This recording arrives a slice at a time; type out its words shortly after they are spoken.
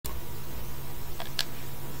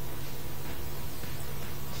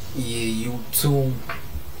Yeah, YouTube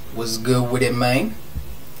was good with it, man.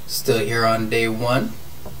 Still here on day one.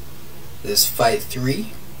 This fight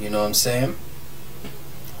 3, you know what I'm saying?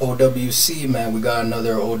 OWC, man, we got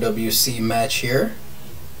another OWC match here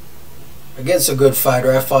against a good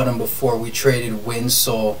fighter. I fought him before. We traded wins,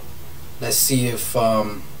 so let's see if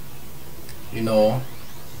you know,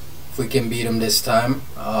 if we can beat him this time.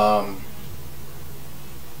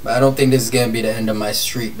 But I don't think this is gonna be the end of my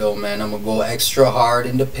streak though, man. I'm gonna go extra hard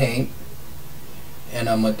in the paint and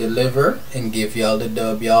I'm gonna deliver and give y'all the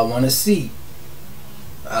dub y'all wanna see.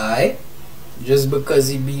 Alright? Just because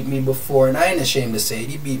he beat me before, and I ain't ashamed to say it,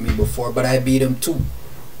 he beat me before, but I beat him too.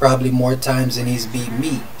 Probably more times than he's beat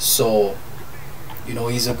me. So, you know,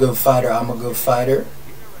 he's a good fighter, I'm a good fighter.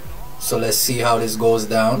 So let's see how this goes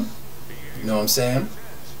down. You know what I'm saying?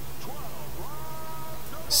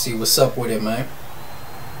 See what's up with it, man.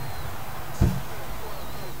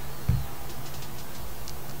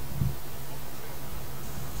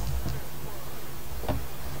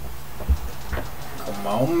 Come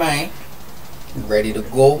on, man. Ready to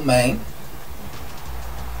go, man.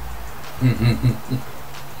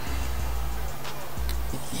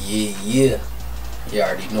 Yeah. You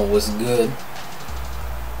already know what's good.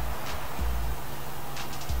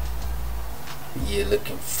 Yeah,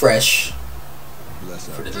 looking fresh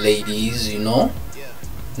for the ladies, you know.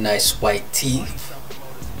 Nice white teeth.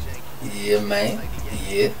 Yeah, man.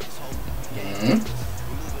 Yeah.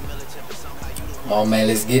 Come on, man.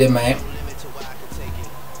 Let's get it, man.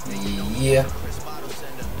 Yeah.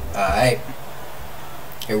 Alright.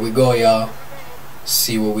 Here we go, y'all.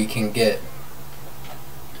 See what we can get.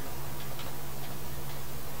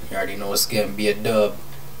 You already know it's gonna be a dub.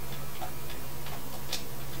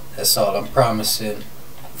 That's all I'm promising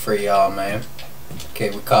for y'all, man. Okay,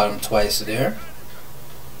 we caught him twice there.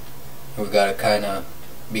 We gotta kind of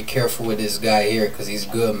be careful with this guy here because he's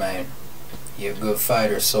good, man. He's a good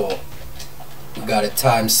fighter, so we gotta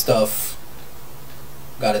time stuff.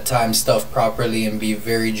 Gotta time stuff properly and be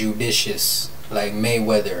very judicious, like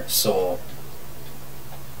Mayweather. So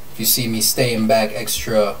if you see me staying back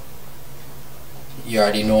extra, you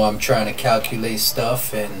already know I'm trying to calculate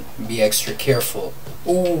stuff and be extra careful.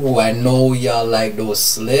 Ooh, I know y'all like those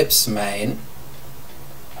slips, man.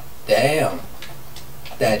 Damn.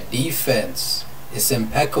 That defense is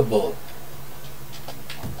impeccable.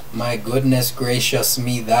 My goodness gracious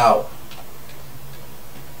me thou.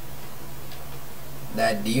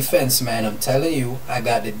 That defense, man, I'm telling you, I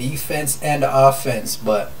got the defense and the offense,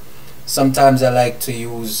 but sometimes I like to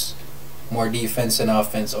use more defense and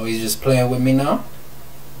offense. Oh, he's just playing with me now?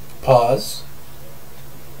 Pause.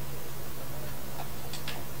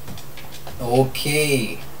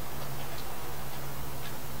 Okay.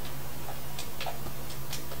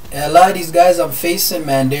 And a lot of these guys I'm facing,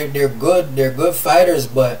 man, they're good fighters,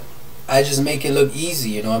 but I just make it look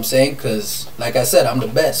easy, you know what I'm saying? Because, like I said, I'm the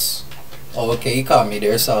best. Oh, okay, he caught me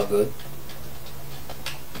there. It's all good.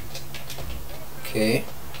 Okay.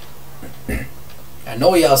 I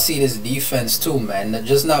know y'all see this defense too, man.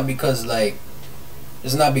 Just not because I'm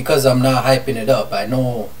not hyping it up. I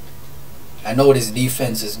know this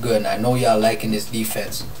defense is good, and I know y'all liking this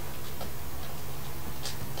defense.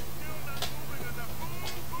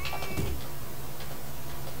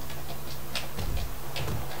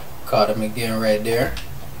 Caught him again right there.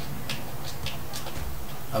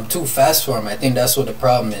 I'm too fast for him. I think that's what the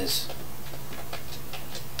problem is.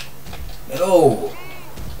 Yo,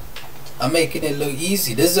 I'm making it look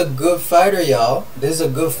easy. This is a good fighter, y'all. This is a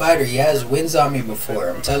good fighter. He has wins on me before.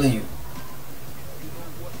 I'm telling you.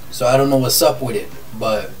 So I don't know what's up with it,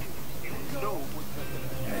 but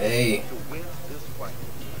hey,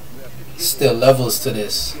 still levels to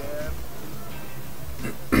this.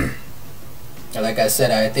 Like I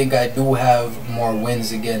said, I think I do have more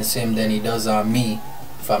wins against him than he does on me,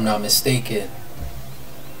 if I'm not mistaken.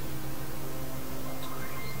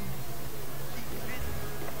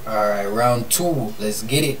 Alright, round 2. Let's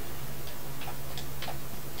get it.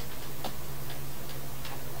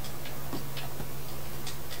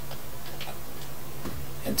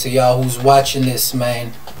 And to y'all who's watching this,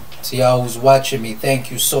 man, to y'all who's watching me, thank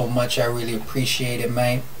you so much. I really appreciate it,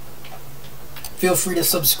 man. Feel free to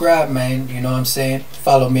subscribe, man. You know what I'm saying?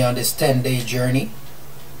 Follow me on this 10-day journey.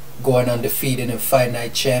 Going undefeated and Fight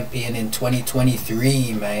Night Champion in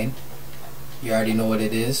 2023, man. You already know what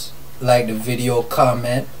it is. Like the video,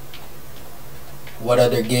 comment. What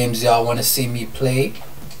other games y'all want to see me play?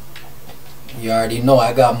 You already know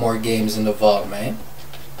I got more games in the vault, man.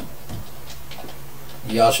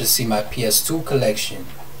 Y'all should see my PS2 collection.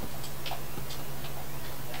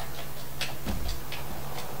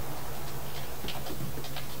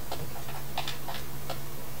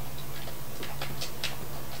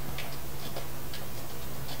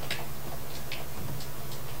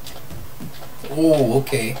 Oh,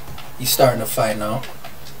 okay. He's starting to fight now.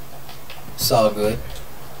 It's all good.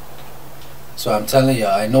 So I'm telling you,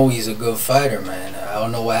 I know he's a good fighter, man. I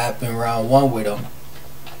don't know what happened round 1 with him.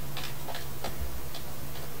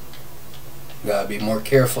 Gotta be more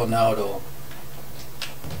careful now, though.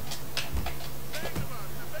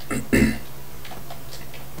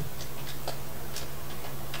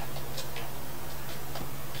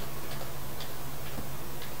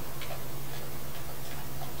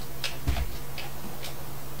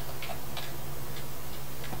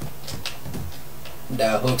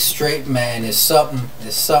 That hook straight, man, is something.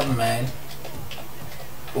 It's something, man.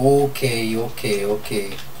 Okay, okay,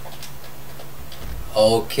 okay.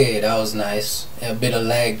 Okay, that was nice. A bit of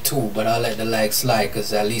lag too, but I'll let the lag slide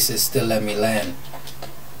because at least it still let me land.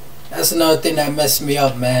 That's another thing that messed me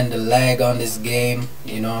up, man. The lag on this game.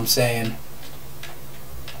 You know what I'm saying?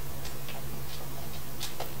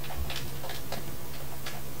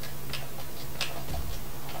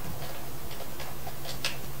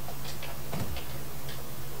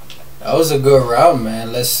 That was a good round,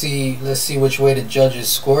 man. Let's see which way the judges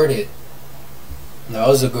scored it. That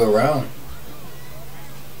was a good round.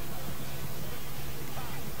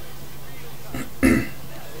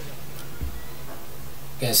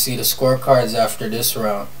 Can see the scorecards after this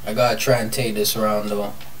round. I gotta try and take this round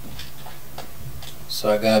though,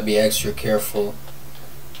 so I gotta be extra careful.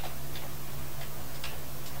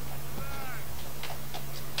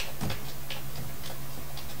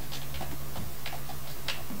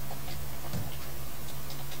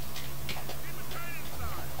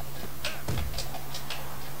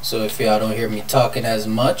 So if y'all don't hear me talking as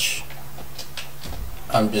much,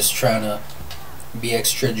 I'm just trying to be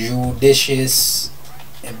extra judicious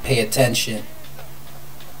and pay attention.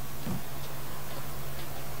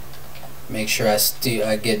 Make sure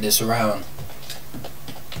I get this round.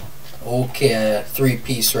 Okay, a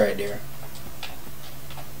 3-piece right there.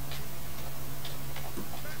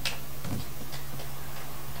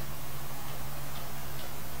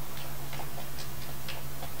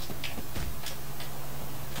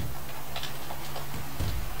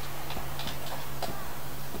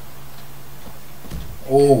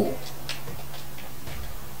 Oh.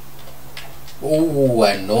 Oh,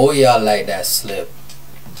 I know y'all like that slip.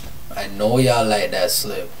 I know y'all like that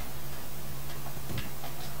slip.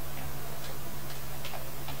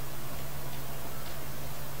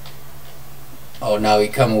 Oh, now he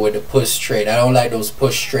coming with the push straight. I don't like those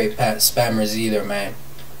push straight spammers either, man.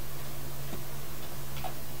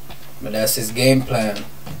 But that's his game plan.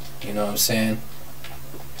 You know what I'm saying?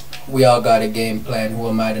 We all got a game plan. Who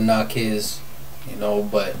am I to knock his? You know,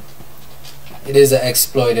 but it is an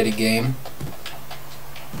exploit of the game.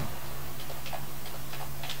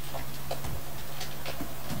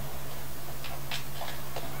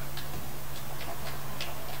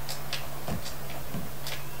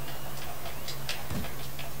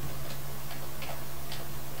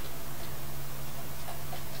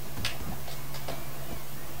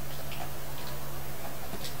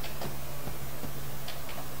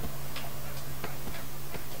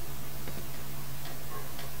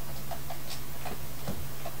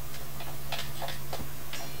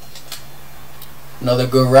 Another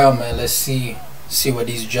good round, man. Let's see what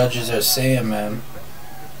these judges are saying, man.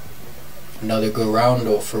 Another good round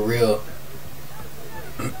though, for real.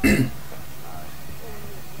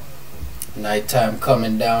 Nighttime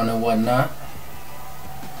coming down and whatnot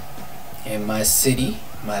in my city,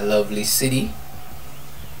 my lovely city.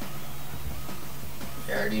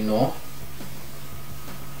 You already know.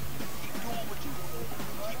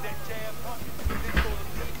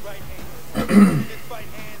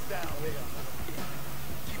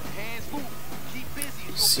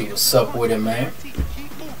 See what's up with it, man.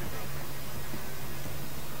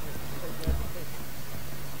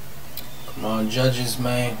 Come on, judges,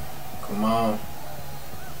 man. Come on.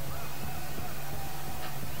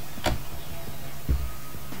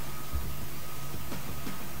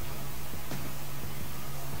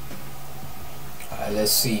 Alright,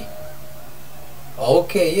 let's see.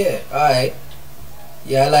 Okay, yeah, alright.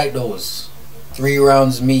 Yeah, I like those. 3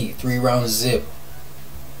 rounds me, 3 rounds zip.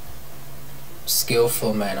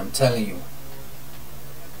 Skillful, man, I'm telling you.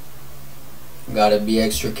 Gotta be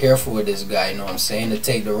extra careful with this guy, you know what I'm saying, to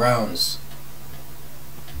take the rounds.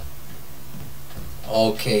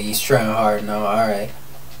 Okay, he's trying hard now, alright.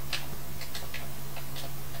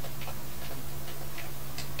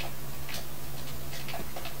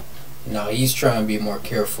 Now he's trying to be more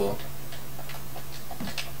careful.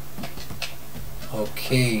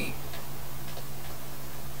 Okay.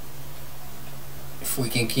 If we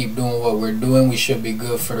can keep doing what we're doing, we should be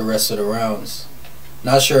good for the rest of the rounds.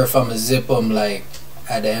 Not sure if I'm gonna zip them like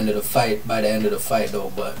at the end of the fight, by the end of the fight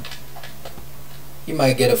though, but you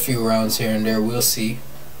might get a few rounds here and there, we'll see.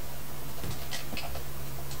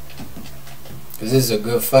 Cause this is a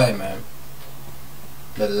good fight, man.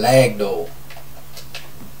 The lag though.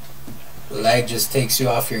 The lag just takes you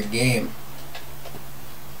off your game.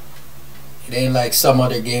 It ain't like some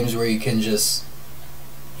other games where you can just,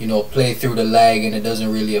 you know, play through the lag and it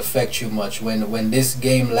doesn't really affect you much. When this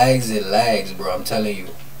game lags, it lags, bro, I'm telling you.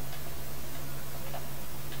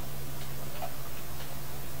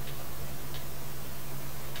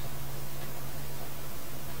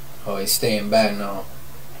 Oh, he's staying back now.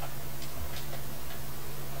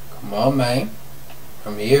 Come on, man.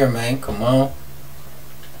 I'm here, man. Come on.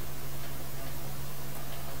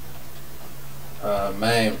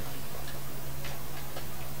 Man.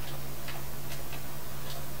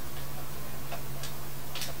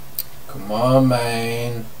 Come on,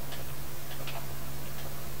 man.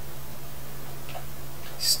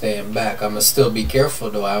 Staying back. I'ma still be careful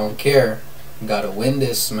though. I don't care. Gotta win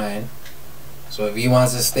this, man. So if he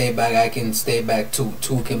wants to stay back, I can stay back too.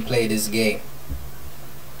 Two can play this game.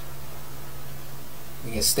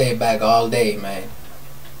 We can stay back all day, man.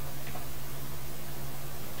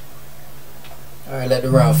 Alright, let the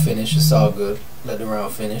round finish. It's all good. Let the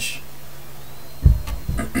round finish.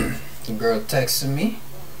 The girl texting me.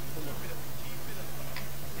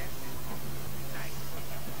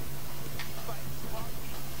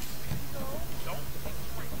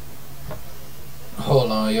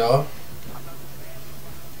 Hold on, y'all.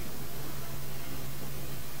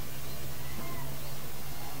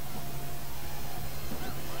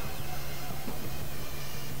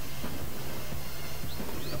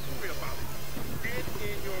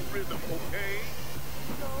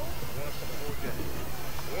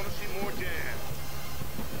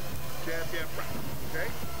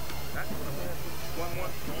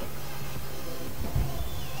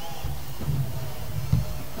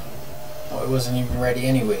 Oh, it wasn't even ready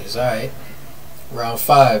anyways. Alright. Round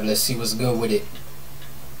 5. Let's see what's good with it.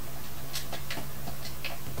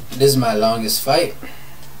 This is my longest fight.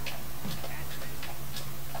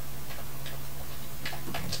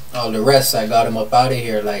 All the rest, I got him up out of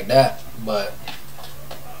here like that. But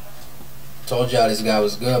told y'all this guy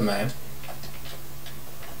was good, man.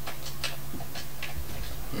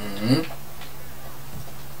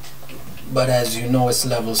 But as you know, it's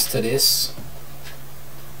levels to this.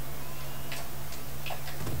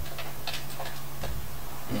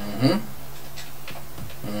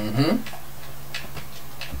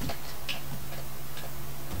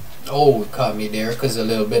 Oh, it caught me there because a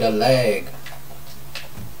little bit of lag.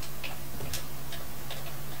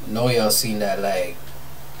 Know y'all seen that lag.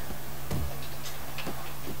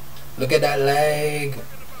 Look at that lag.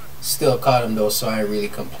 Still caught him though, so I ain't really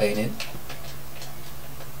complaining.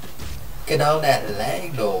 Look at all that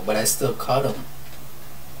lag though, but I still caught him.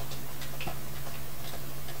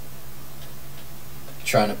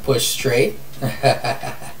 Trying to push straight.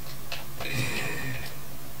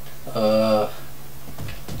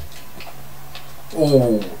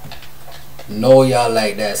 Ooh. Know y'all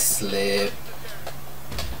like that slip.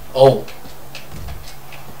 Oh.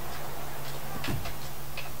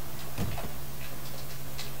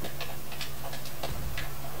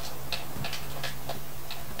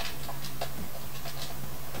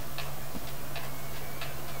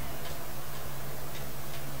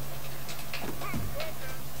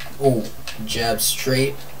 Oh, jab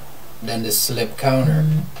straight, then the slip counter.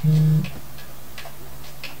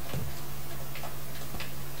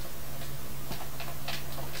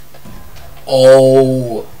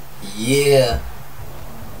 Oh, yeah.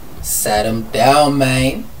 Sat him down,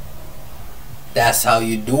 man. That's how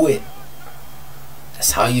you do it.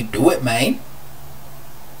 That's how you do it, man.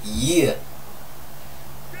 Yeah.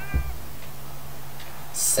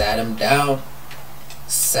 Sat him down.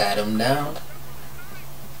 Sat him down.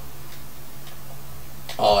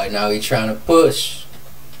 Oh, and now he's trying to push.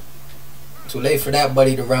 Too late for that,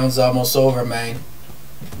 buddy. The round's almost over, man.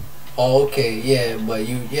 Oh, okay, yeah, but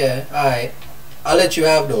you, yeah, alright. I'll let you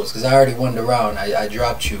have those, because I already won the round. I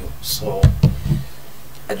dropped you, so.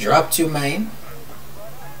 I dropped you, man.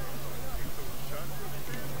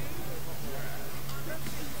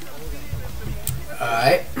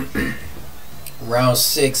 Alright. Round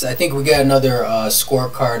 6. I think we got another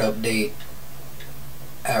scorecard update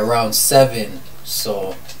at round 7.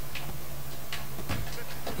 So,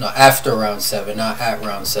 no, after round 7, not at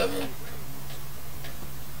round 7.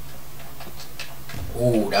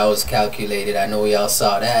 Ooh, that was calculated. I know y'all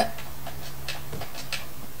saw that.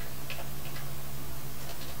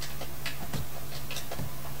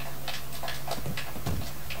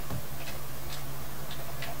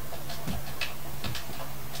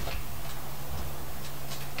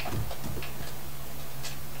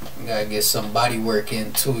 Gotta get some body work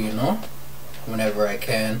in too, you know, whenever I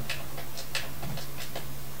can.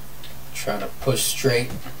 Trying to push straight.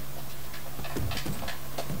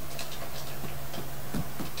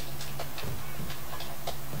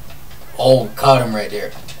 Oh, caught him right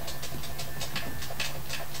there.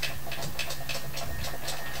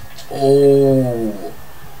 Oh,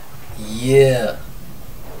 yeah.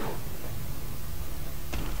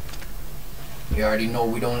 You already know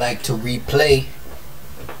we don't like to replay.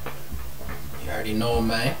 You already know,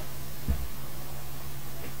 man.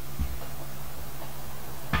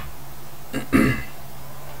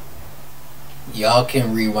 Y'all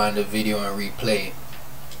can rewind the video and replay.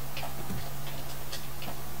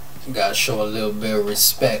 Gotta show a little bit of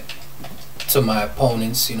respect to my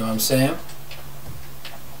opponents, you know what I'm saying?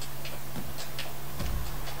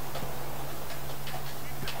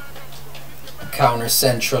 Counter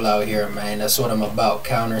central out here, man. That's what I'm about.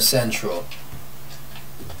 Counter central.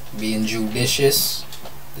 Being judicious,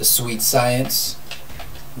 the sweet science.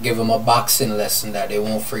 Give them a boxing lesson that they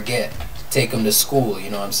won't forget. Take them to school, you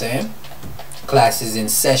know what I'm saying? Class is in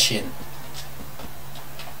session.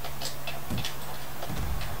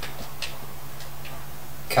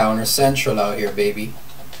 Counter central out here, baby.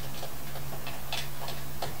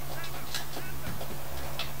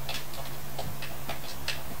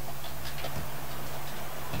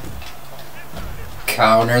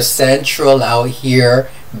 Counter central out here,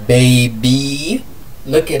 baby.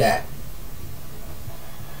 Look at that.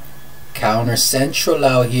 Counter central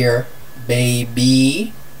out here,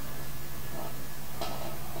 baby.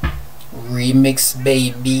 Remix,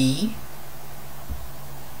 baby.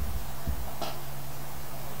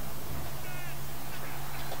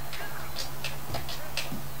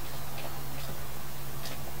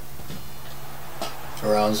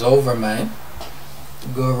 Round's over, man.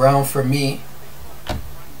 Good round for me.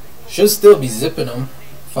 Should still be zipping them,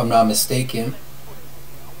 if I'm not mistaken.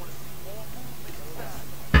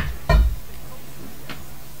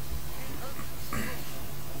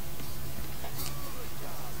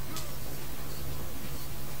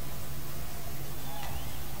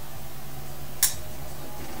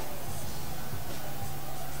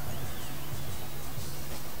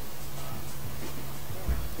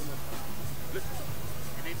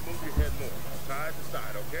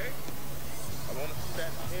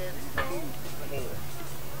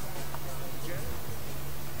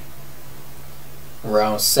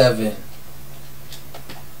 Round 7.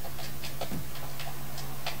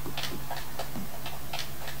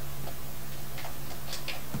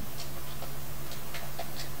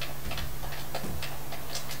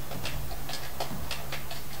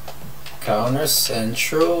 Counter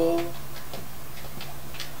central.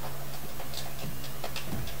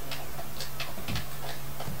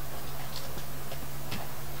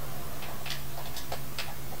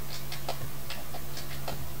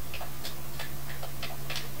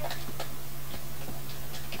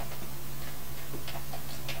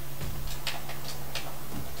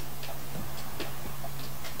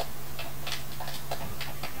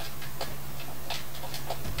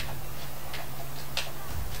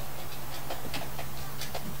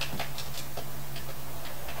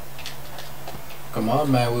 Come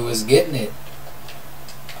on, man, we was getting it.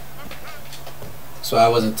 So I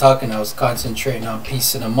wasn't talking, I was concentrating on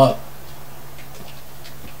piecing them up.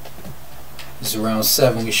 This is round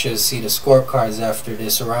 7. We should see the scorecards after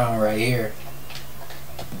this round right here.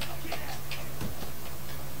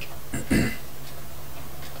 And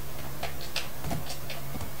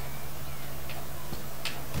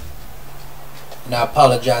I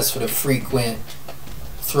apologize for the frequent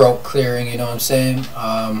throat clearing, you know what I'm saying?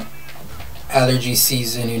 Allergy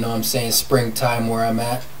season, you know what I'm saying? Springtime where I'm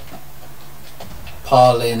at.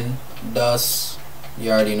 Pollen, dust,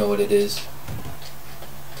 you already know what it is.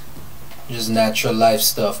 Just natural life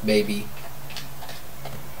stuff, baby.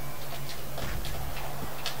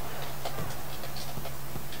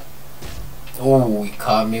 Oh, he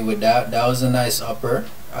caught me with that. That was a nice upper.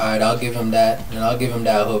 Alright, I'll give him that. And I'll give him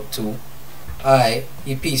that hook too. Alright,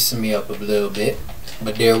 he piecing me up a little bit.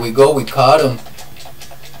 But there we go, we caught him.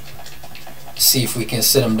 See if we can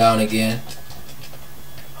sit him down again.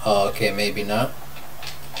 Oh, okay, maybe not.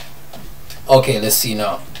 Okay, let's see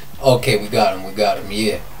now. Okay, we got him,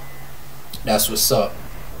 yeah. That's what's up.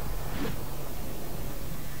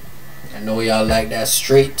 I know y'all like that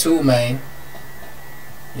straight too, man.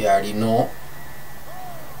 You already know.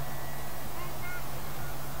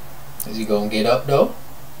 Is he gonna get up though?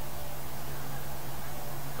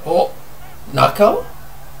 Oh, knockout?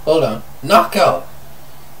 Hold on, knockout.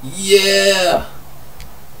 Yeah,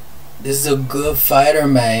 this is a good fighter,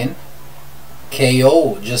 man.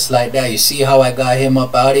 KO, just like that. You see how I got him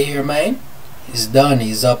up out of here, man? He's done.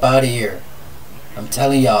 He's up out of here. I'm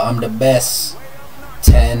telling y'all, I'm the best.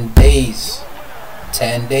 10 days.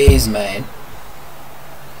 10 days, man.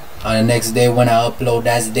 On the next day when I upload,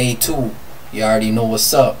 that's day 2. You already know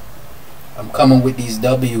what's up. I'm coming with these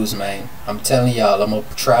W's, man. I'm telling y'all, I'm going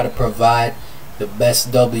to try to provide the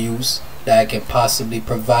best W's that I can possibly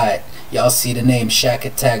provide. Y'all see the name Shack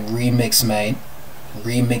Attack Remix, man.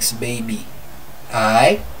 Remix, baby.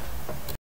 Alright?